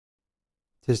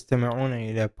تستمعون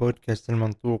إلى بودكاست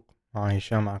المنطوق مع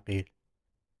هشام عقيل.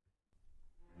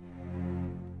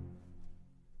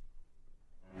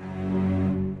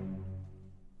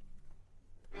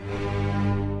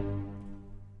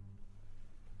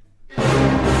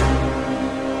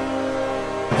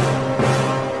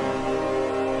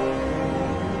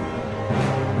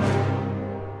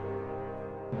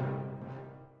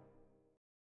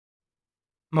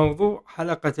 موضوع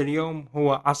حلقة اليوم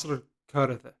هو عصر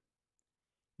الكارثة،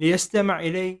 ليستمع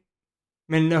إلي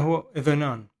من له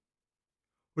إذنان،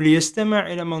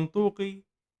 وليستمع إلى منطوقي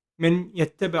من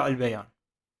يتبع البيان.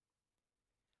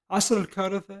 عصر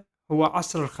الكارثة هو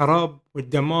عصر الخراب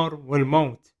والدمار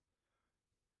والموت.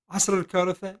 عصر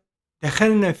الكارثة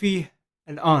دخلنا فيه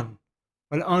الآن،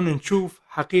 والآن نشوف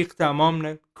حقيقته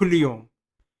أمامنا كل يوم.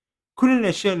 كل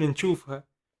الأشياء اللي نشوفها،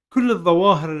 كل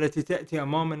الظواهر التي تأتي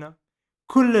أمامنا،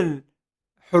 كل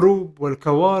الحروب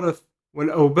والكوارث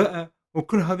والأوبئة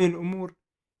وكل هذه الأمور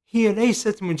هي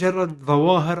ليست مجرد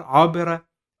ظواهر عابرة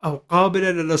أو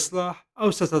قابلة للإصلاح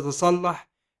أو ستتصلح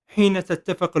حين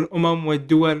تتفق الأمم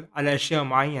والدول على أشياء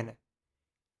معينة.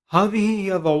 هذه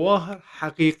هي ظواهر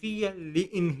حقيقية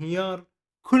لانهيار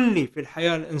كلي في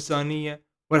الحياة الإنسانية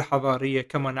والحضارية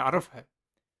كما نعرفها.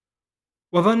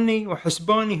 وظني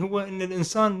وحسباني هو أن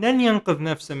الإنسان لن ينقذ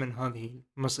نفسه من هذه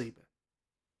المصيبة،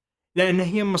 لأن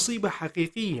هي مصيبة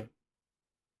حقيقية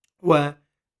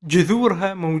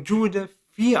وجذورها موجودة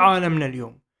في عالمنا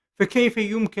اليوم. فكيف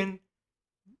يمكن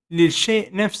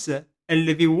للشيء نفسه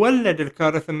الذي ولد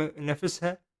الكارثة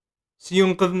نفسها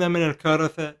سينقذنا من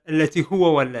الكارثة التي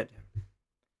هو ولدها؟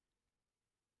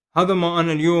 هذا ما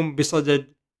أنا اليوم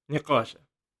بصدد نقاشه.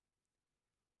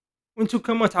 وانتم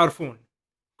كما تعرفون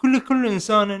كل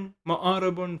إنسان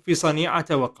مآرب في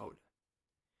صنيعته وقوله.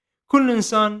 كل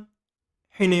إنسان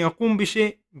حين يقوم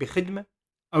بشيء بخدمة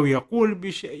أو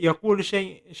يقول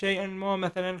شيئا ما،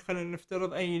 مثلا خلينا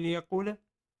نفترض أي اللي يقوله،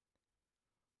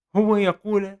 هو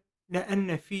يقوله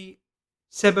لأن في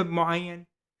سبب معين،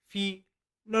 في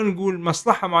لا نقول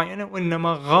مصلحة معينة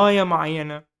وإنما غاية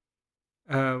معينة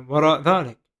وراء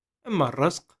ذلك، إما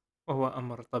الرزق وهو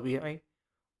أمر طبيعي،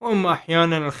 وإما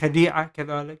أحيانا الخديعة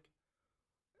كذلك.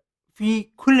 في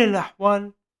كل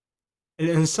الأحوال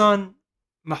الإنسان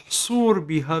محصور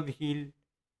بهذه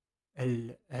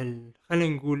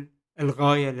خلينا نقول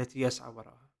الغاية التي يسعى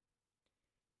وراءها.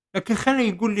 لكن خلينا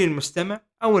يقول لي المستمع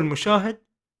أو المشاهد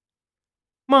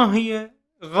ما هي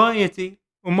غايتي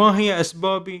وما هي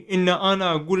أسبابي إن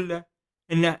أنا أقول له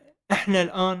إن إحنا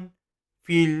الآن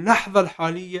في اللحظة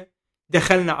الحالية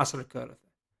دخلنا عصر الكارثة.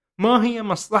 ما هي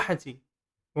مصلحتي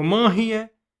وما هي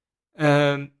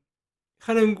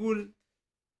خلينا نقول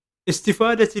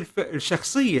استفادتي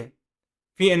الشخصية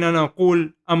في أن أنا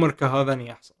أقول أمر كهذا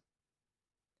يحصل؟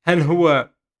 هل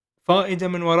هو فائدة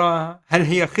من وراءها؟ هل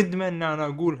هي خدمة أن أنا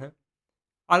أقولها؟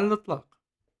 على الإطلاق.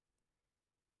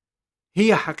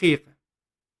 هي حقيقة،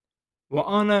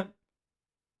 وأنا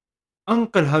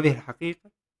أنقل هذه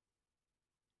الحقيقة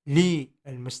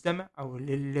للمستمع أو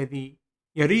للذي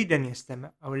يريد أن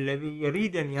يستمع أو الذي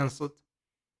يريد أن ينصت.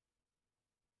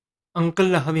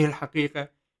 أنقل له هذه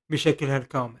الحقيقة بشكلها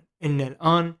الكامل، إن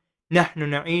الآن نحن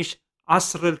نعيش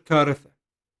عصر الكارثة.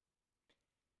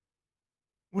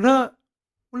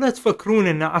 ولا تفكرون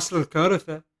أن عصر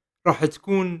الكارثة راح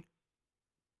تكون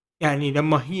يعني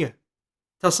لما هي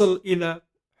تصل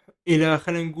إلى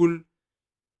خلينا نقول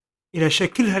إلى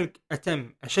شكلها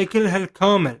الأتم، شكلها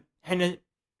الكامل، حين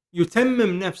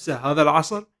يتمم نفسه هذا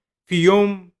العصر في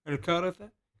يوم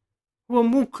الكارثة. هو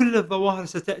مو كل الظواهر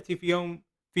ستأتي في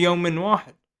يوم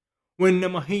واحد،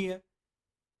 وإنما هي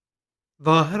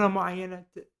ظاهرة معينة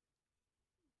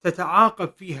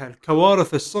تتعاقب فيها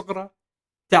الكوارث الصغرى،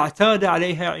 تعتاد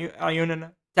عليها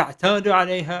أعيننا، تعتاد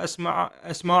عليها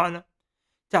أسماعنا،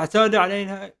 تعتاد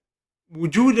عليها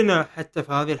وجودنا حتى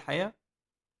في هذه الحياة،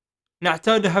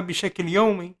 نعتادها بشكل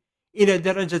يومي إلى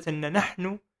درجة أن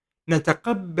نحن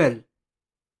نتقبل.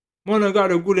 ما أنا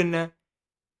قاعد أقول أن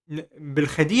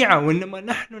بالخديعة، وإنما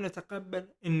نحن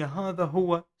نتقبل أن هذا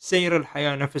هو سير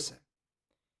الحياة نفسها.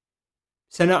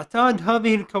 سنعتاد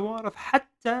هذه الكوارث،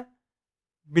 حتى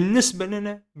بالنسبة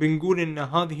لنا بنقول أن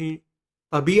هذه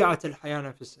طبيعة الحياة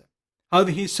نفسها،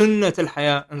 هذه سنة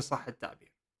الحياة إن صح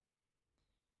التعبير.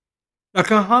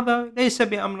 لكن هذا ليس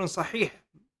بأمر صحيح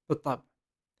بالطبع،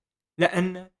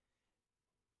 لأن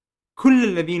كل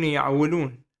الذين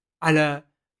يعولون على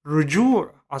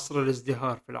رجوع عصر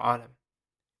الازدهار في العالم،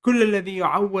 كل الذي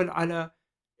يعول على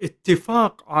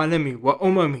اتفاق عالمي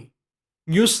وأممي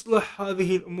يصلح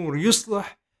هذه الأمور،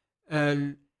 يصلح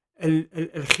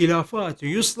الخلافات،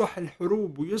 ويصلح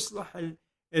الحروب، ويصلح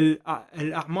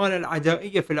الأعمال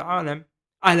العدائية في العالم،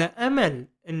 على أمل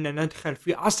إن ندخل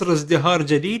في عصر ازدهار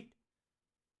جديد،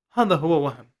 هذا هو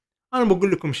وهم. أنا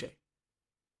بقول لكم شيء،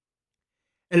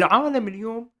 العالم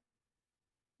اليوم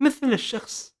مثل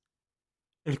الشخص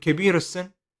الكبير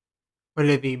السن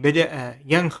والذي بدأ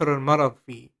ينخر المرض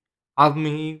في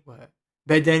عظمه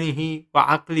وبدنه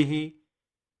وعقله،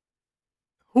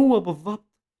 هو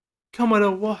بالضبط كما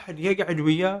لو واحد يقعد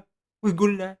وياه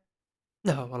ويقول له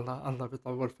لا والله الله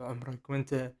بيطول في عمرك،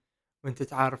 وانت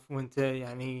تعرف، وانت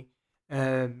يعني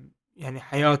يعني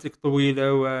حياتك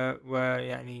طويلة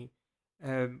ويعني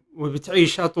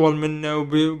وبتعيش أطول منا،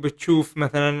 وبتشوف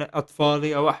مثلا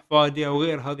أطفالي أو أحفادي أو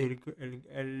غير هذه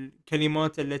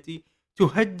الكلمات التي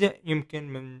تهدئ يمكن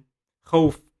من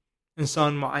خوف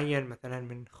إنسان معين، مثلا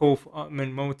من خوف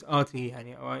من موت آتي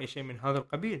يعني، أو أي شيء من هذا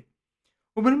القبيل.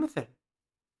 وبالمثل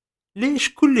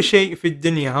ليش كل شيء في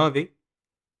الدنيا هذه،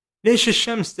 ليش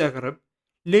الشمس تغرب،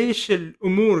 ليش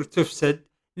الأمور تفسد،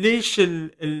 ليش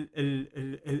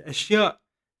الأشياء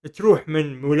تروح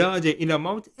من ولادة إلى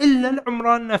موت إلا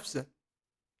العمران نفسه؟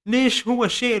 ليش هو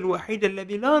الشيء الوحيد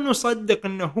الذي لا نصدق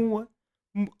أنه هو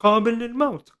قابل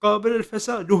للموت، قابل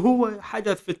للفساد، وهو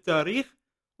حدث في التاريخ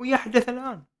ويحدث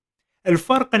الآن؟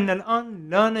 الفرق أن الآن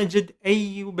لا نجد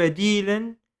أي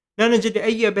بديلا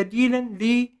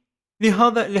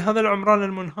لهذا العمران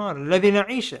المنهار الذي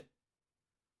نعيشه.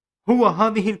 هو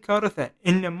هذه الكارثة،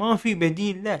 إن ما في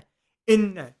بديل له.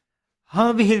 إن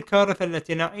هذه الكارثة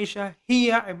التي نعيشها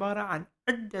هي عبارة عن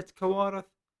عدة كوارث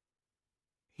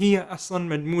هي أصلا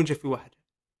مدموجة في واحدة: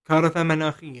 كارثة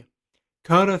مناخية،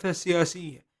 كارثة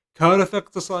سياسية، كارثة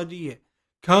اقتصادية،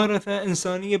 كارثة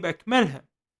إنسانية بأكملها.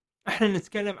 احنا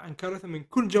نتكلم عن كارثة من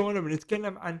كل جوانب،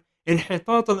 نتكلم عن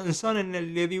انحطاط الإنسان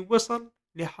الذي وصل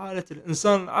لحالة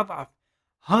الإنسان الأضعف.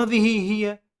 هذه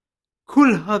هي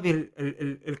كل هذه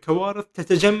الكوارث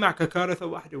تتجمع ككارثة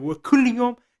واحدة، وكل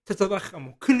يوم تتضخم،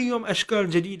 وكل يوم أشكال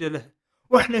جديدة لها،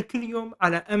 وإحنا كل يوم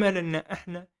على أمل أن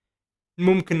إحنا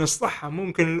ممكن نصلحها،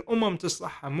 ممكن الأمم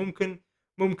تصلحها، ممكن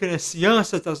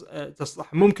السياسة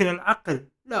تصلحها، ممكن العقل.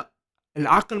 لا،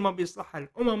 العقل ما بيصلحها،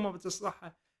 الأمم ما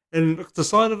بتصلحها،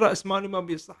 الاقتصاد الرأسمالي ما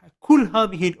بيصلحها. كل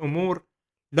هذه الأمور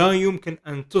لا يمكن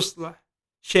أن تصلح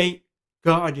شيء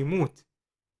قاعد يموت.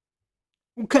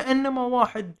 وكأنما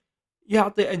واحد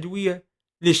يعطي أدوية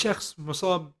لشخص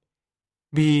مصاب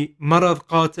بمرض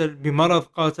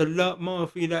قاتل، لا، ما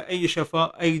في لا أي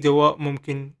شفاء، أي دواء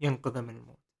ممكن ينقذه من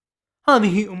الموت.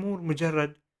 هذه أمور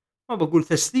مجرد، ما بقول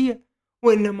تسلية،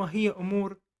 وإنما هي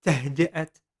أمور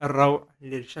تهدئة الروع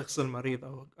للشخص المريض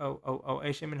أو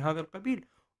أي شيء من هذا القبيل.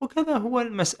 وكذا هو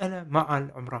المسألة مع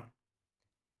العمران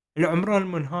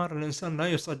المنهار. الإنسان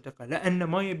لا يصدقه، لأن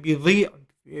ما يبي يضيع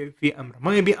في أمره،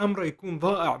 ما يبي أمره يكون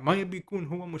ضائع، ما يبي يكون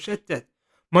هو مشتت،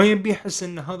 ما يبي يحس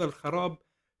أن هذا الخراب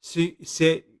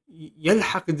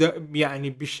سيلحق يعني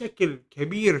بشكل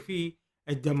كبير في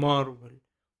الدمار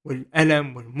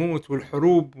والألم والموت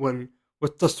والحروب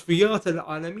والتصفيات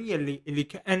العالمية اللي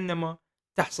كأنما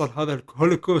تحصل. هذا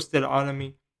الهولوكوست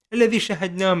العالمي الذي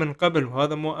شهدناه من قبل،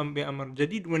 وهذا مو بأمر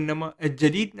جديد، وإنما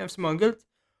الجديد نفس ما قلت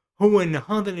هو أن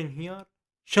هذا الانهيار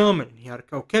شامل: انهيار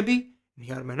كوكبي،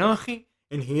 انهيار مناخي،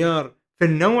 انهيار في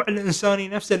النوع الإنساني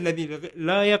نفسه الذي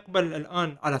لا يقبل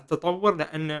الآن على التطور،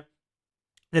 لأن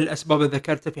للأسباب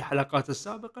ذكرتها في حلقات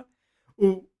السابقة.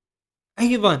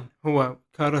 وأيضا هو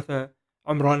كارثة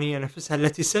عمرانية نفسها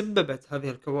التي سببت هذه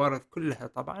الكوارث كلها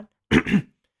طبعا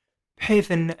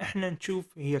بحيث أن احنا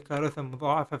نشوف هي كارثة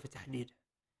مضاعفة في تحديدها.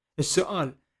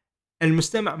 السؤال: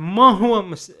 المستمع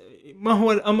ما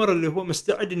هو الأمر اللي هو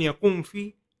مستعد أن يقوم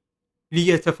فيه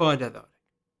ليتفادى ذلك؟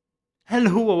 هل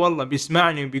هو والله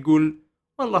بيسمعني وبيقول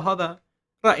والله هذا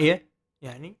رأيه،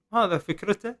 يعني هذا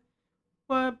فكرته،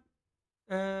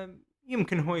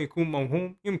 يمكن هو يكون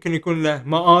موهوم، يمكن يكون له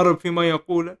مآرب فيما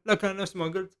يقوله، لكن نفس ما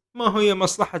قلت ما هي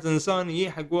مصلحة إنسان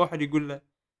يجي حق واحد يقول له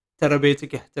ترى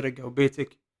بيتك يحترق، أو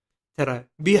بيتك ترى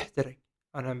بيحترق.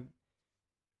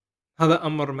 هذا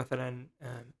أمر مثلا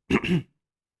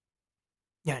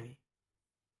يعني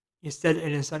يستدعي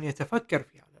الإنسان يتفكر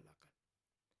فيه على الأقل.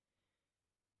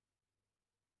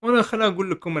 وأنا خليني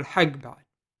أقول لكم الحق بعد،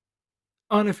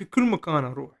 أنا في كل مكان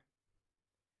أروح،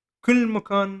 كل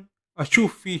مكان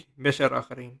أشوف فيه بشر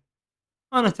آخرين،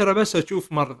 أنا ترى بس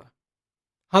أشوف مرضى.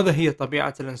 هذا هي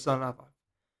طبيعة الإنسان الأضعف.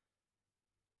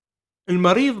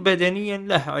 المريض بدنيا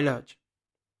له علاج،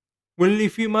 واللي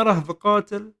في مرض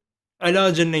قاتل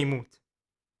علاج إنه يموت.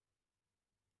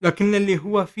 لكن اللي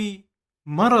هو في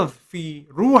مرض في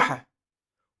روحه،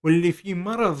 واللي في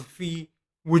مرض في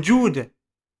وجوده،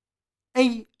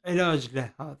 أي علاج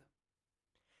له هذا؟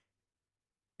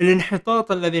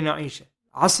 الانحطاط الذي نعيشه،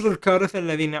 عصر الكارثة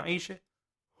الذي نعيشه،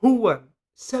 هو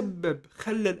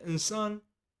خلى الإنسان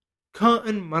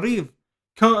كائن مريض،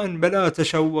 كائن بلا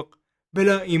تشوق،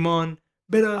 بلا إيمان،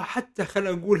 بلا حتى خل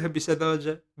أقولها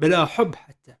بسذاجة بلا حب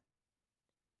حتى.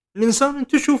 الإنسان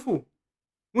أنتوا شوفوه،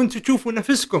 وأنتوا تشوفوا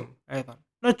نفسكم أيضا،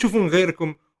 لا تشوفون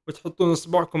غيركم وتحطون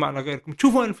إصبعكم على غيركم،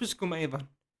 تشوفوا أنفسكم أيضا،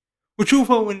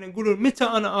 وشوفوا إن يقولوا متى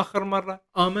أنا آخر مرة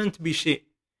آمنت بشيء،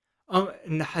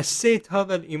 إن حسيت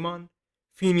هذا الإيمان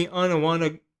فيني أنا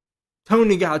وأنا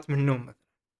توني قاعد من النوم مثلا،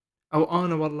 أو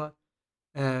أنا والله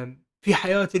في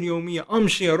حياتي اليومية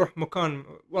أمشي أروح مكان،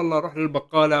 والله أروح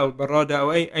للبقالة أو البرادة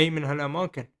أو أي من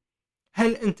هالأماكن.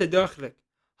 هل أنت داخلك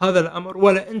هذا الأمر،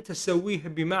 ولا أنت تسويها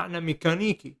بمعنى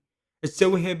ميكانيكي،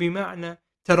 تسويها بمعنى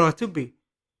تراتبي؟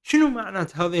 شنو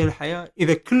معنات هذه الحياة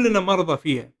إذا كلنا مرضى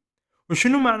فيها؟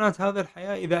 وشنو معنات هذه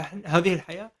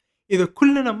الحياة إذا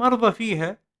كلنا مرضى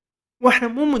فيها وإحنا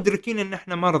مو مدركين إن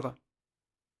إحنا مرضى،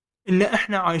 إن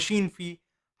إحنا عايشين في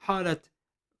حالة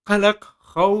قلق،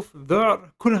 خوف،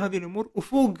 ذعر، كل هذه الأمور،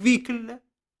 وفوق ذي كله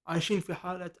عايشين في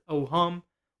حالة أوهام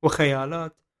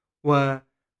وخيالات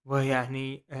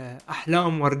ويعني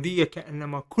أحلام وردية،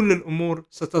 كأنما كل الأمور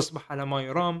ستصبح على ما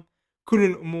يرام، كل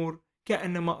الأمور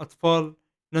كأنما أطفال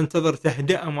ننتظر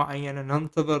تهدئة معينة،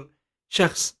 ننتظر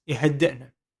شخص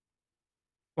يهدئنا.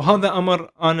 وهذا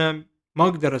أمر أنا ما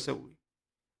أقدر أسوي،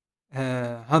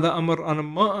 هذا أمر أنا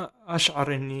ما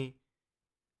أشعر أني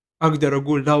أقدر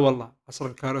أقول لا والله عصر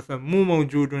الكارثة مو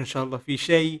موجود، وإن شاء الله في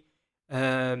شيء،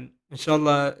 إن شاء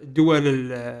الله دول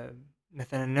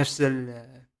مثلا نفس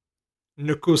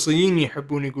النكوصيين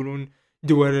يحبون يقولون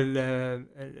دول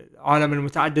العالم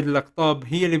المتعدد الأقطاب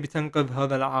هي اللي بتنقذ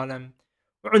هذا العالم.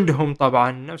 وعندهم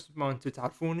طبعا نفس ما أنتم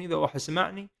تعرفون إذا واحد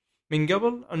سمعني من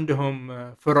قبل،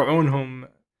 عندهم فرعونهم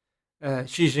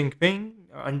شي جينغ بينغ،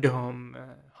 عندهم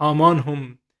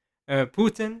هامانهم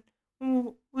بوتين،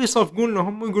 ويصفقون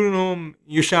لهم ويقولون لهم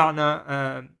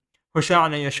يشعنا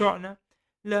هشعنا يشعنا.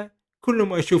 لا، كل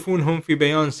ما يشوفونهم في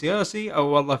بيان سياسي أو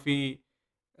والله في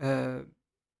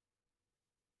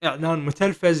إعلان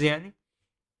متلفز يعني.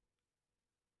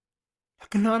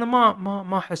 لكن أنا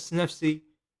ما أحس نفسي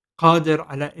قادر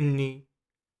على إني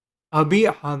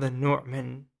أبيع هذا النوع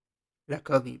من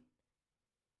الأكاذيب.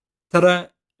 ترى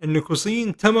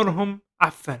النكوصيين تمرهم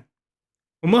عفن،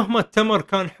 ومهما التمر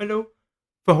كان حلو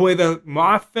فهو إذا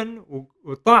معفن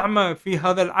وطعمه في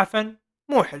هذا العفن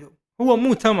مو حلو، هو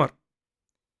مو تمر.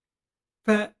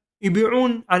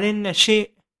 فيبيعون علينا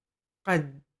شيء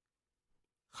قد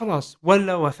خلاص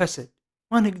ولا وفسد،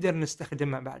 ما نقدر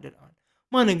نستخدمه بعد الآن،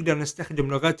 ما نقدر نستخدم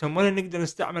لغتهم ولا نقدر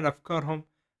نستعمل أفكارهم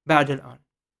بعد الآن.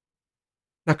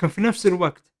 لكن في نفس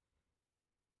الوقت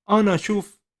أنا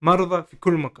أشوف مرضى في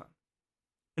كل مكان.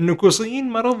 النكوصيين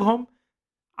مرضهم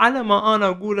على ما أنا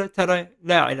أقوله ترى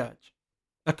لا علاج،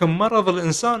 لكن مرض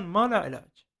الإنسان ما لا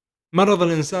علاج. مرض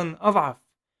الإنسان أضعف،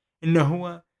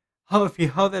 إنه هو في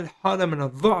هذا الحالة من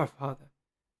الضعف، هذا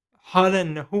حالة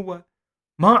إنه هو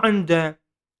ما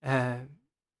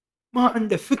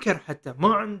عنده فكر، حتى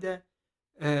ما عنده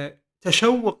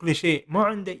تشوق لشيء، ما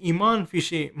عنده إيمان في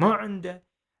شيء، ما عنده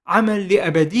عمل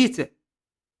لأبديته.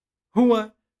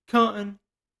 هو كائن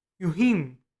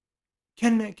يهيم،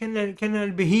 كان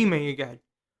البهيمة يقعد،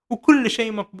 وكل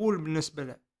شيء مقبول بالنسبة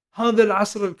له. هذا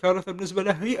العصر الكارثة بالنسبة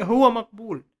له هو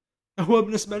مقبول، هو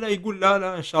بالنسبة له يقول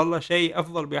لا إن شاء الله شيء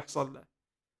أفضل بيحصل له.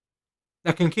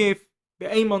 لكن كيف،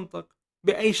 بأي منطق،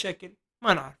 بأي شكل،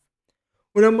 ما نعرف.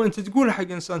 ولما أنت تقول حق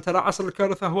إنسان ترى عصر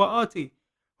الكارثة هو آتي،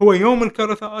 هو يوم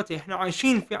الكارثة آتي، إحنا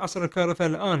عايشين في عصر الكارثة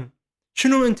الآن،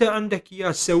 شنو أنت عندك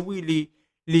إياه تسوي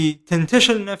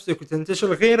لتنتشل نفسك وتنتشل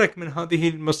غيرك من هذه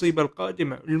المصيبة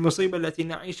القادمة، المصيبة التي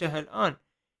نعيشها الآن؟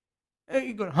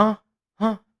 يقول ها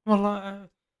والله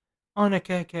أنا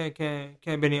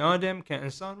كبني آدم،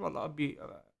 كإنسان، والله أبي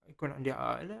يكون عندي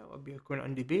عائلة، وأبي يكون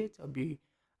عندي بيت، أبي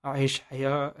أعيش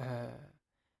حياة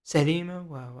سليمة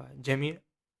وجميلة.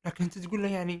 لكن أنت تقول له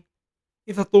يعني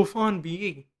إذا طوفان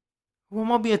بيجي هو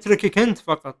ما بيتركك أنت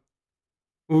فقط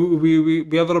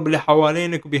وبيضرب اللي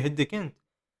حوالينك وبيهدك أنت،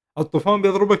 الطوفان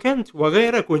بيضربك أنت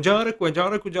وغيرك وجارك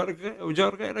وجارك وجارك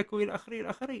وجار غيرك وإلى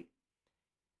آخره.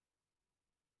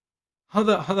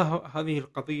 هذه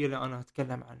القضية اللي أنا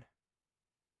أتكلم عنها.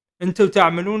 أنتوا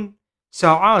تعملون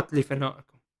ساعات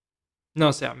لفنائكم،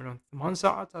 ناس يعملون 8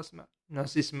 ساعات أسمع،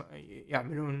 ناس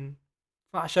يعملون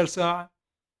 12 ساعة،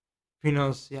 في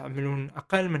ناس يعملون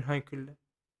أقل من هاي كله.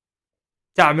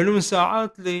 تعملون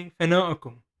ساعات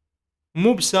لفنائكم،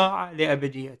 مو بساعة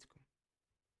لأبديتكم.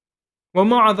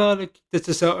 ومع ذلك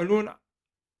تتساءلون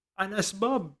عن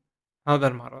أسباب هذا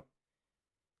المرض،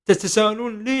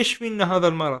 تتساءلون ليش فينا هذا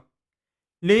المرض،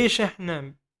 ليش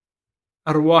إحنا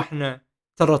أرواحنا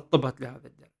ترطبت لهذا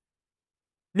الدرجة،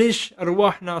 ليش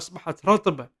أرواحنا أصبحت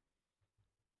رطبة،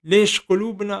 ليش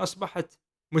قلوبنا أصبحت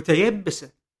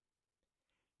متيبسة.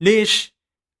 ليش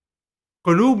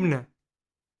قلوبنا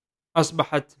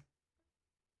أصبحت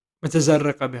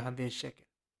متزرقة بهذه الشكل؟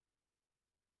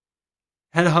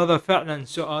 هل هذا فعلا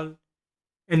سؤال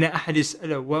إن أحد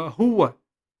يسأله وهو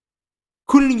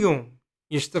كل يوم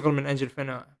يشتغل من أجل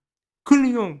فنائه، كل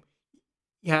يوم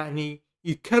يعني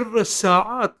يكرس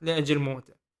ساعات لأجل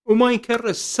موته، وما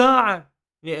يكرس ساعة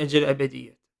لأجل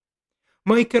أبدية،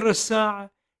 ما يكرس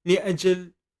ساعة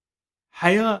لأجل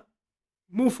حياة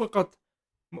مو فقط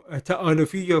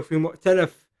تآلفية وفي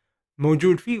مؤتلف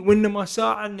موجود فيه، وإنما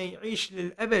ساعة أنه يعيش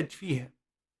للأبد فيها،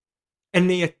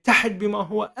 أنه يتحد بما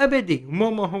هو أبدي وما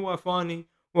ما هو فاني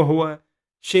وهو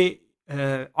شيء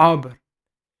عابر.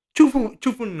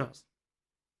 شوفوا الناس،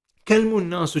 كلموا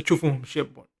الناس وتشوفوهم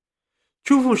شبون،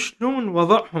 شوفوا شلون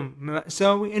وضعهم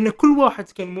مأساوي، ان كل واحد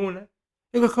تكلمونه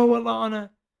يقولك والله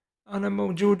انا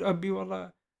موجود ابي،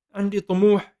 والله عندي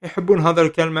طموح، يحبون هذا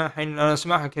الكلمة الحين انا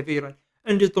اسمعها كثيرا،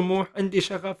 عندي طموح، عندي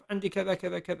شغف، عندي كذا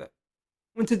كذا كذا،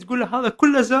 وانت تقول له هذا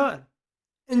كله زائل.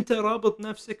 انت رابط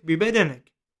نفسك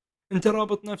ببدنك، انت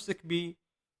رابط نفسك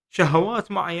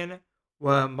بشهوات معينة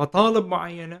ومطالب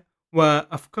معينة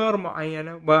وافكار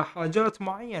معينة وحاجات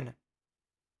معينة.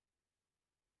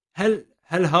 هل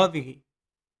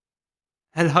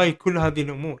هاي كل هذه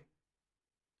الأمور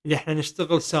اللي احنا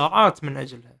نشتغل ساعات من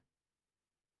أجلها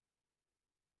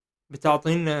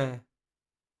بتعطينا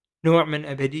نوع من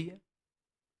أبدية؟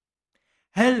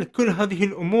 هل كل هذه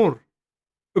الأمور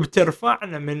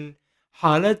بترفعنا من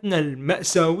حالتنا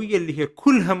المأساوية اللي هي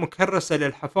كلها مكرسة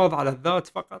للحفاظ على الذات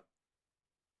فقط؟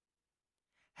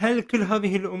 هل كل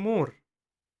هذه الأمور،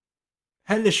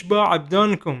 هل إشباع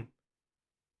أبدانكم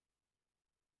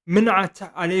منعت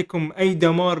عليكم أي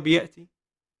دمار بيأتي؟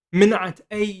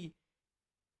 منعت أي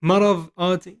مرض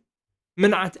آتي؟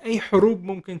 منعت أي حروب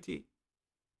ممكن تي؟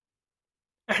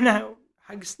 احنا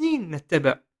حق سنين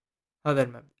نتبع هذا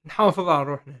المبدأ، نحافظ على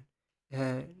روحنا،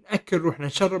 نأكل روحنا،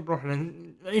 نشرب روحنا،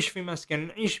 نعيش في مسكن،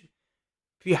 نعيش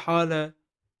في حالة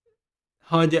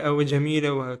هادئة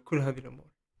وجميلة وكل هذه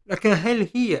الأمور. لكن هل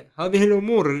هي هذه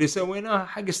الأمور اللي سويناها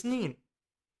حق سنين،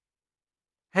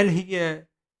 هل هي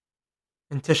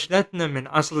انتشلتنا من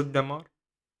عصر الدمار،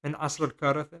 من عصر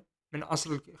الكارثة، من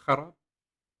عصر الخراب؟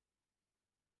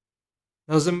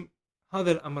 لازم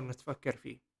هذا الأمر نتفكر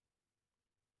فيه.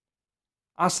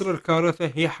 عصر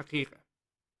الكارثة هي حقيقة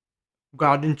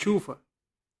وقاعد نشوفه،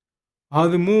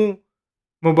 هذا مو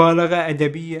مبالغة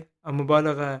أدبية أو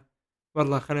مبالغة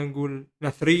والله خلينا نقول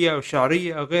نثرية أو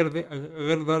شعرية أو غير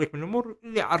ذلك من الأمور.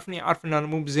 اللي عارفني عارف أن أنا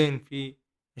مو بزين في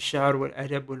الشعر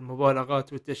والأدب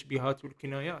والمبالغات والتشبيهات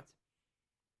والكنايات.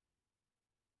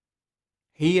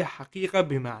 هي حقيقة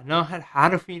بمعناها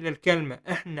الحرفي للكلمة،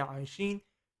 إحنا عايشين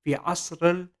في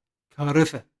عصر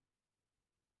الكارثة،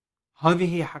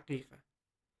 هذه هي حقيقة.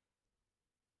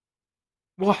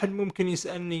 واحد ممكن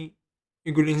يسألني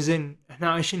يقول لي زين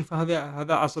إحنا عايشين في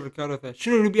هذا عصر الكارثة،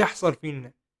 شنو اللي بيحصل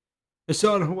فينا؟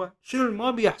 السؤال هو شنو اللي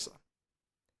ما بيحصل؟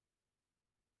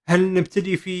 هل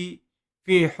نبتدي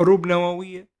في حروب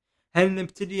نووية؟ هل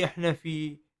نبتدي احنا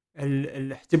في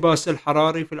الاحتباس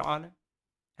الحراري في العالم؟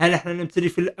 هل احنا نبتدي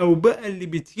في الأوبئة اللي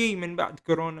بتجي من بعد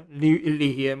كورونا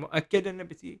اللي هي مؤكدة انها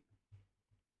بتجي؟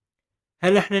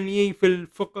 هل احنا نجي في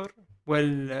الفقر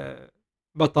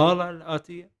والبطالة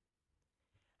الآتية؟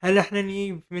 هل احنا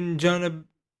نجي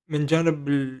من جانب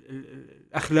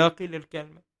الأخلاقي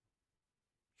للكلمة؟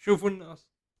 شوفوا الناس،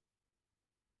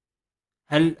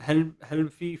 هل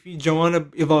في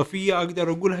جوانب إضافية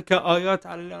أقدر أقولها كآيات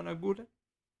على اللي أنا أقوله؟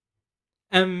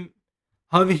 أم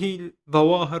هذه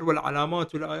الظواهر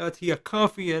والعلامات والآيات هي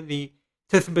كافية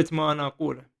لتثبت ما أنا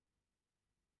أقوله؟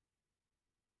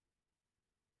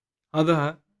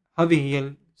 هذه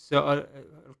هي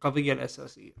القضية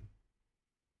الأساسية.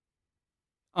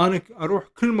 أنا أروح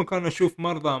كل مكان أشوف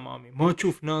مرضى أمامي، ما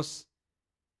أشوف ناس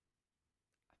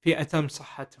في أتم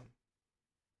صحتهم.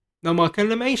 لما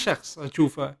أكلم أي شخص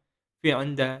أشوفه في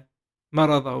عنده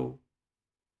مرض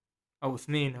أو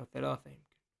 2 أو 3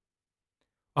 يمكن،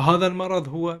 وهذا المرض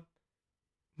هو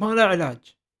ما له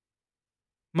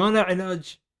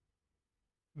علاج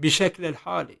بشكل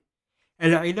الحالي.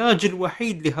 العلاج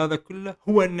الوحيد لهذا كله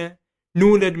هو أن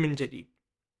نولد من جديد،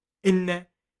 إن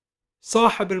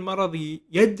صاحب المرض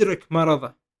يدرك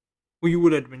مرضه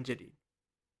ويولد من جديد.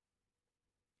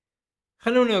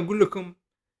 خلوني أقول لكم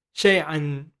شيء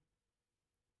عن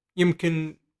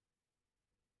يمكن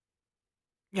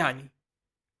يعني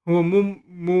هو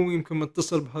مو يمكن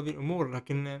متصل بهذه الأمور،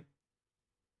 لكن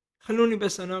خلوني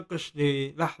بس أناقش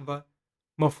للحظة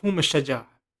مفهوم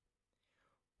الشجاعة.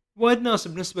 وايد ناس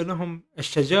بالنسبة لهم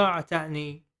الشجاعة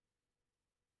تعني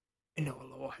إنه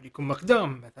والله واحد يكون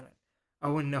مقدام مثلا،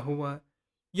 أو إنه هو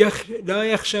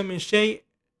لا يخشى من شيء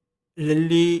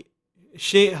اللي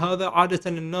الشيء هذا عادة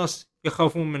الناس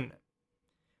يخافون منه،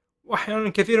 وأحيانا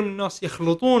كثير من الناس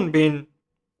يخلطون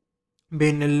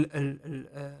بين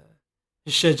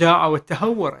الشجاعة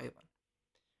والتهور أيضا.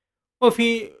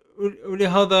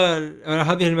 ولهذا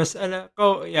هذه المسألة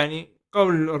يعني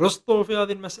قول أرسطو في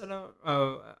هذه المسألة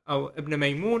أو ابن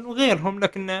ميمون وغيرهم،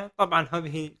 لكن طبعا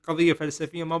هذه قضية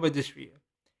فلسفية ما بدش فيها.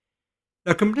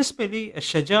 لكن بالنسبة لي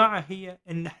الشجاعة هي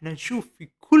أن احنا نشوف في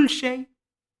كل شيء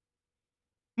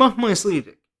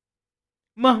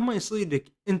مهما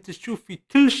يصيدك أنت تشوف في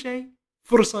كل شيء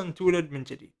فرصة أن تولد من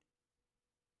جديد.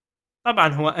 طبعا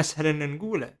هو أسهل أن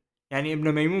نقوله، يعني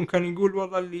ابن ميمون كان يقول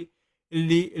والله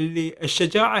اللي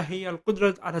الشجاعة هي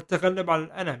القدرة على التغلب على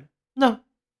الألم. لا،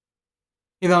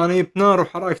 إذا أنا جبت نار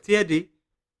وحرقت يدي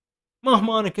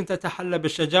مهما أنا كنت أتحلى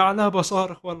بالشجاعة لا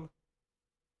بصارخ والله،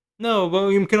 لا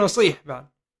يمكن أصيح بعد،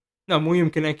 لا مو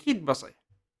يمكن أكيد بصيح.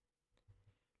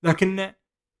 لكن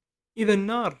إذا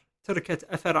النار تركت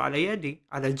أثر على يدي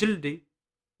على جلدي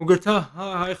وقلت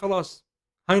هاي خلاص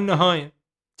هاي النهاية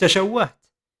تشوهت،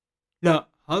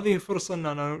 لا هذه فرصة أن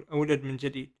أنا أولد من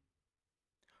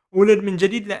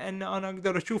جديد لأن أنا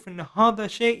أقدر أشوف أن هذا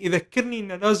شيء يذكرني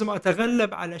أن لازم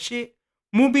أتغلب على شيء،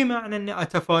 مو بمعنى أني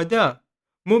أتفاداه،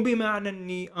 مو بمعنى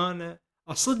أني أنا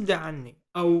أصد عني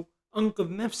أو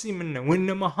أنقذ نفسي منه،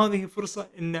 وإنما هذه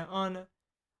فرصة أن أنا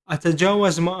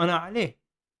أتجاوز ما أنا عليه.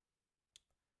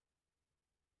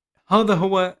 هذا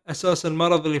هو أساس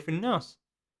المرض اللي في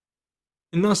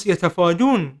الناس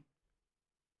يتفادون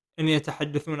أن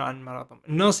يتحدثون عن مرضهم،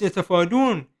 الناس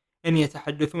يتفادون أن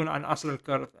يتحدثون عن أصل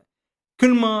الكارثة.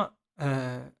 كل ما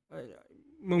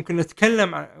ممكن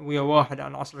نتكلم ويا واحد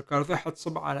عن أصل الكارثة يحط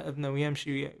صبع على أذنه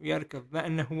ويمشي ويركض،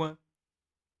 لأنه هو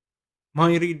ما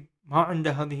يريد، ما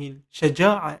عنده هذه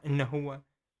الشجاعة أنه هو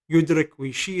يدرك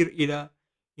ويشير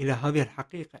إلى هذه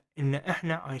الحقيقة، أن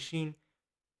إحنا عايشين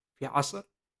في عصر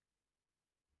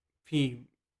في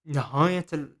نهاية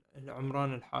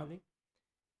العمران الحالي.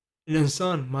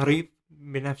 الإنسان مريض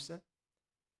بنفسه،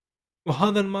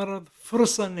 وهذا المرض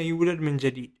فرصة أنه يولد من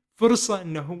جديد، فرصة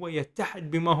أنه هو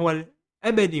يتحد بما هو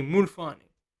الأبدي مو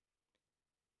الفاني.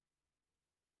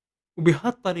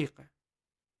 وبهالطريقة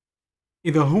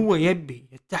إذا هو يبي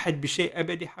يتحد بشيء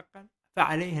أبدي حقا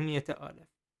فعليه أن يتآلف.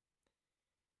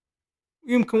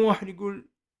 ويمكن واحد يقول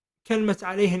كلمة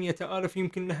عليه أن يتآلف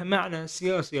يمكن لها معنى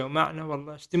سياسي أو معنى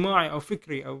والله اجتماعي أو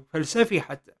فكري أو فلسفي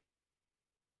حتى.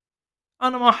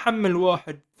 أنا ما أحمل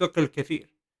واحد ثقل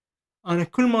كثير، أنا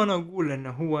كل ما أنا أقول أنه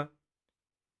هو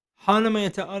حالما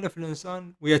يتآلف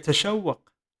الإنسان ويتشوق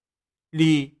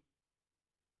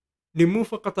لمو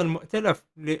فقط المؤتلف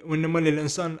وإنما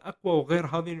للإنسان الأقوى وغير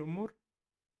هذه الأمور،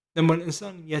 لما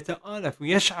الإنسان يتآلف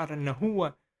ويشعر أنه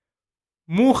هو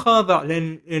مو خاضع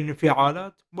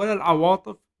للانفعالات ولا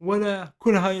العواطف ولا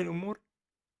كل هاي الأمور،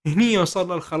 هني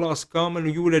يوصل للخلاص كامل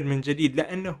ويولد من جديد،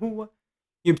 لأنه هو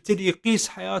يبتدي يقيس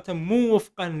حياته مو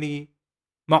وفقا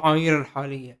لمعايير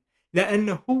الحالية،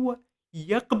 لأنه هو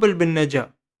يقبل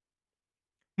بالنجاة،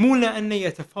 مو لأنه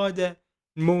يتفادى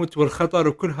الموت والخطر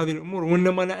وكل هذه الأمور،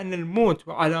 وإنما لأن الموت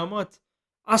وعلامات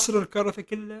عصر الكارثة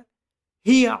كلها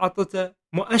هي عطته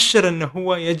مؤشر أنه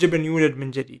هو يجب أن يولد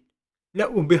من جديد. لا،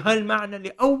 وبهالمعنى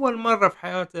لأول مرة في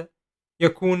حياته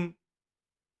يكون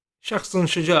شخص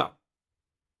شجاع،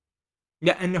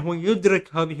 لأنه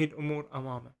يدرك هذه الأمور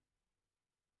أمامه.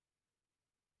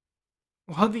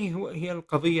 وهذه هي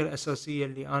القضية الأساسية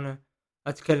اللي أنا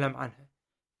أتكلم عنها.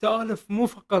 تآلف مو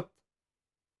فقط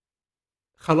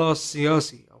خلاص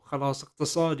سياسي أو خلاص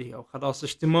اقتصادي أو خلاص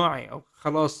اجتماعي أو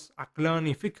خلاص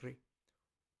عقلاني فكري،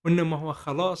 وإنما هو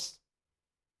خلاص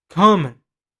كامل،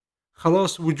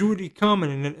 خلاص وجودي كامل،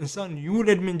 إن الإنسان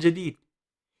يولد من جديد.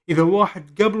 إذا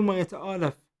واحد قبل ما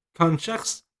يتآلف كان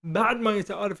شخص، بعد ما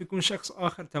يتآلف يكون شخص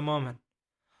آخر تماما.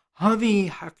 هذه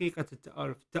حقيقة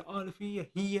التآلف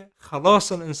هي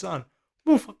خلاص الإنسان،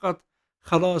 مو فقط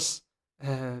خلاص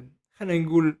خلينا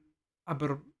نقول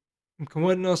عبر.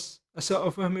 يمكن الناس أساءوا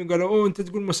فهمي وقالوا أنت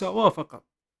تقول مساواة فقط.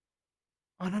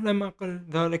 أنا لم أقل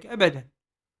ذلك أبدا،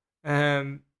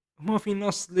 ما في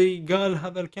نص لي قال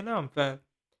هذا الكلام،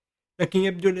 لكن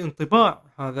يبدو الانطباع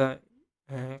هذا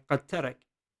قد ترك،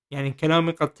 يعني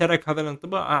كلامي قد ترك هذا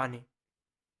الانطباع أعني.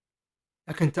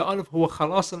 لكن التآلف هو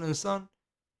خلاص الإنسان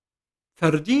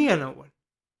فرديا أول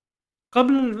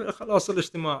قبل الخلاص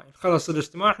الاجتماعي. الخلاص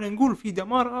الاجتماعي احنا نقول في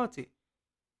دمار آتي.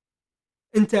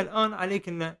 أنت الآن عليك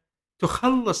أن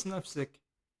تخلص نفسك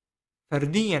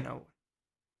فرديا أول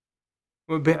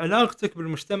وبعلاقتك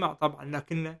بالمجتمع طبعا،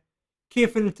 لكن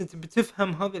كيف أنت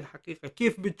بتفهم هذه الحقيقة،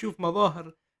 كيف بتشوف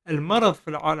مظاهر المرض في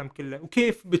العالم كله،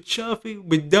 وكيف بتشافي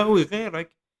وبتداوي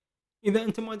غيرك إذا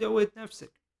أنت ما داويت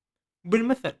نفسك.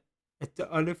 بالمثل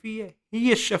التآلفية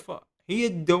هي الشفاء، هي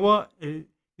الدواء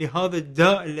لهذا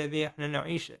الداء الذي احنا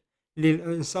نعيشه،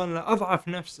 للإنسان أضعف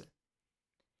نفسه.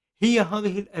 هي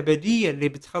هذه الأبدية اللي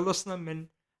بتخلصنا من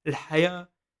الحياة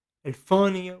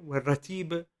الفانية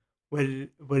والرتيبة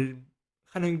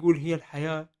خلينا نقول هي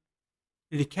الحياة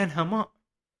اللي كانها ماء.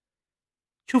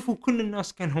 شوفوا كل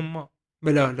الناس كانهم ماء،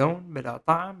 بلا لون، بلا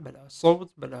طعم، بلا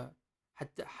صوت، بلا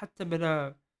حتى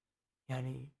بلا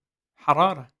يعني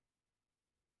حرارة.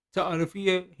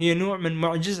 التآلفية هي نوع من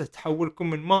معجزة تحولكم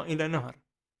من ماء إلى نهر.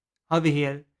 هذه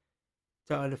هي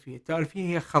التآلفية.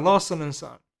 التآلفية هي خلاص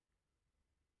الإنسان.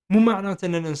 مو معناته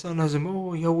أن الإنسان لازم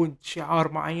يود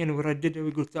شعار معين ويردده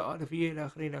ويقول تآلفية إلى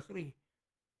آخره إلى آخره.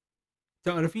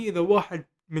 التآلفية إذا واحد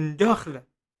من داخله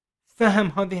فهم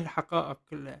هذه الحقائق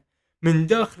كلها، من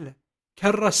داخله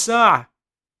كرس ساعة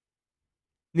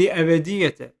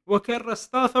لأبديته وكرس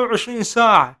 23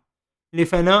 ساعة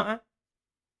لفنائه،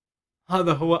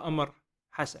 هذا هو أمر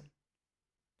حسن.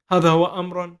 هذا هو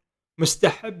أمر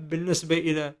مستحب بالنسبة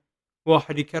إلى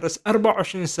واحد يكرس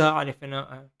 24 ساعة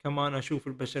لفنائه كما أنا أشوف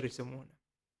البشر يسمونه.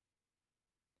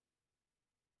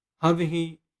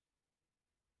 هذه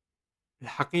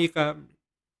الحقيقة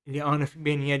اللي أنا في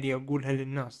بين يدي أقولها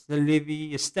للناس،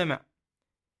 الذي يستمع،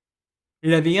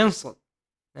 الذي ينصت.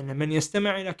 لأن من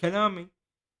يستمع إلى كلامي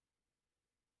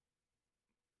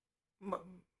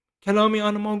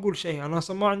أنا ما أقول شيء، أنا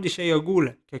أصلا ما عندي شيء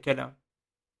أقوله ككلام،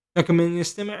 لكن من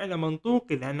يستمع إلى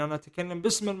منطوقي، لأن أنا أتكلم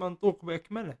باسم المنطوق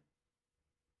بأكمله،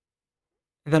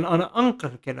 إذن أنا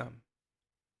أنقل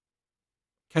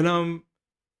كلام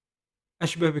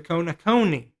أشبه بكونه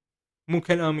كوني، مو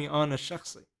كلامي أنا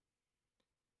الشخصي.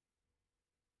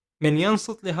 من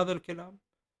ينصت لهذا الكلام،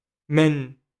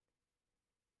 من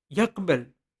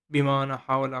يقبل بما أنا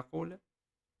أحاول أقوله،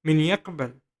 من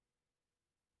يقبل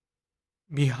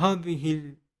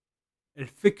بهذه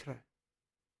الفكرة،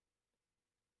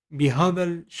 بهذا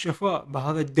الشفاء،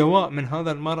 بهذا الدواء من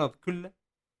هذا المرض كله،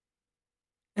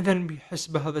 إذن بيحس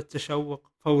بهذا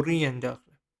التشوق فوريا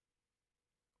داخله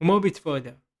وما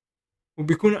بيتفادى،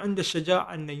 وبيكون عنده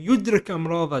الشجاعة أنه يدرك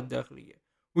أمراضه الداخلية،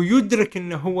 ويدرك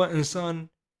أنه هو إنسان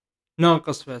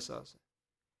ناقص في أساسه،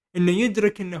 أنه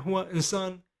يدرك أنه هو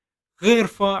إنسان غير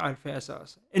فاعل في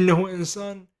أساسه، أنه هو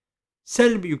إنسان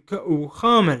سلبي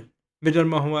وخامل بدل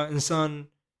ما هو إنسان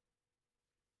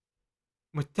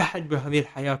متحد بهذه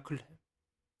الحياة كلها.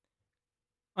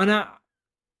 أنا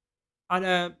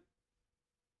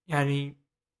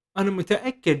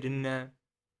متأكد أن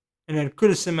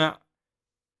الكل سمع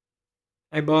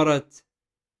عبارة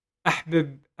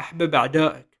أحبب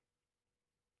أعدائك،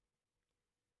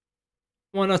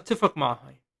 وأنا أتفق مع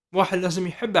هاي. واحد لازم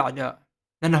يحب أعدائه،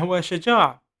 لأنه هو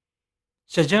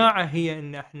شجاعة هي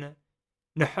أن احنا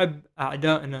نحب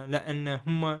أعدائنا، لأن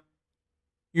هم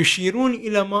يشيرون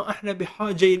إلى ما احنا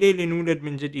بحاجة إليه لنولد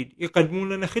من جديد،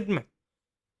 يقدمون لنا خدمة.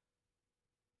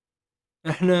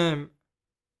 احنا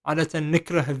عادة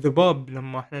نكره الذباب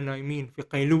لما احنا نايمين في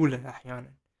قيلولة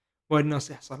أحيانا،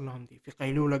 والناس يحصل لهم دي في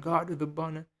قيلولة قاعد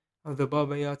ذبانة أو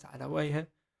ذبابيات على وجهه،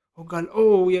 وقال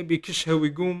يبي كشها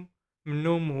ويقوم من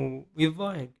نومه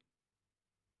ويتضايق.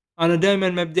 أنا دائما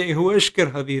مبدئي هو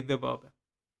أشكر هذه الذبابة،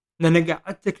 لأن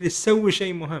قعدتك لتسوي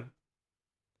شيء مهم.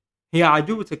 هي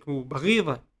عدوتك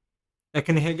وبغيضة،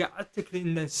 لكن هي قعدتك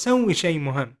لأن تسوي شيء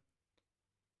مهم.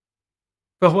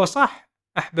 فهو صح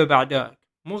أحبب أعدائك،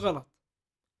 مو غلط،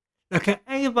 لكن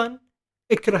أيضا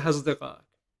اكره أصدقائك،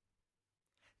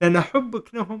 لأن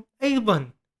حبك لهم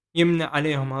أيضا يمنع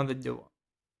عليهم هذا الدواء.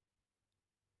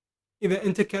 إذا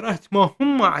أنت كرهت ما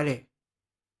هم عليه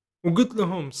وقلت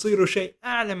لهم صيروا شيء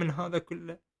أعلى من هذا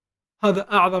كله،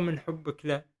 هذا أعظم من حبك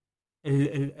له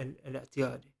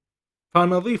الاعتيادي.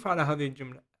 فأنا أضيف على هذه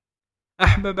الجملة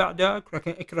أحبب أعدائك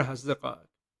لكن اكره أصدقائك.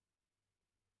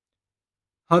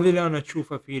 هذه اللي أنا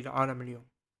أشوفه في العالم اليوم.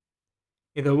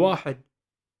 إذا واحد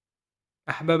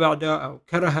أحبب أعدائه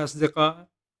وكره أصدقائه،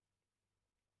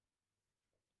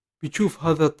 بيشوف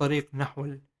هذا الطريق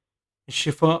نحو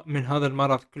الشفاء من هذا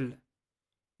المرض كله.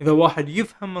 إذا واحد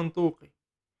يفهم منطوقي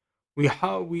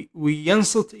ويحاول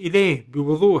وينصت إليه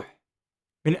بوضوح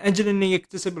من أجل أنه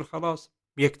يكتسب الخلاص،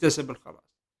 بيكتسب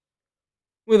الخلاص.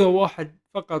 وإذا واحد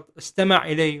فقط استمع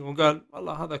إليه وقال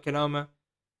والله هذا كلامه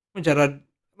مجرد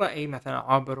رأي مثلا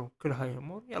عابر وكل هاي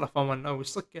الأمور، يلا فهمنا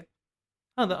ويسكت،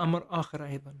 هذا أمر آخر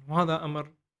أيضا، وهذا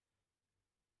أمر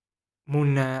مو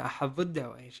أن أحد ضده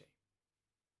أو أي شيء.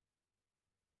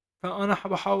 فأنا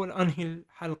بحاول أنهي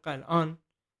الحلقة الآن،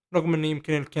 رغم أن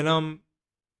يمكن الكلام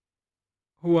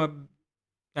هو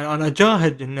يعني أنا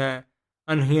جاهد أن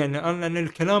أنهي لأن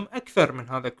الكلام أكثر من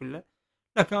هذا كله،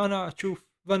 لكن أنا أشوف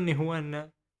ظني هو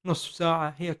أن نصف ساعة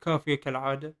هي كافية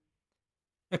كالعادة.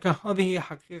 لكن هذه هي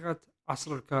حقيقة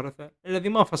عصر الكارثة الذي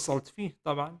ما فصلت فيه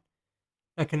طبعا،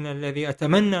 لكن الذي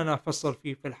أتمنى أن أفصل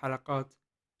فيه في الحلقات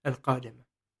القادمة.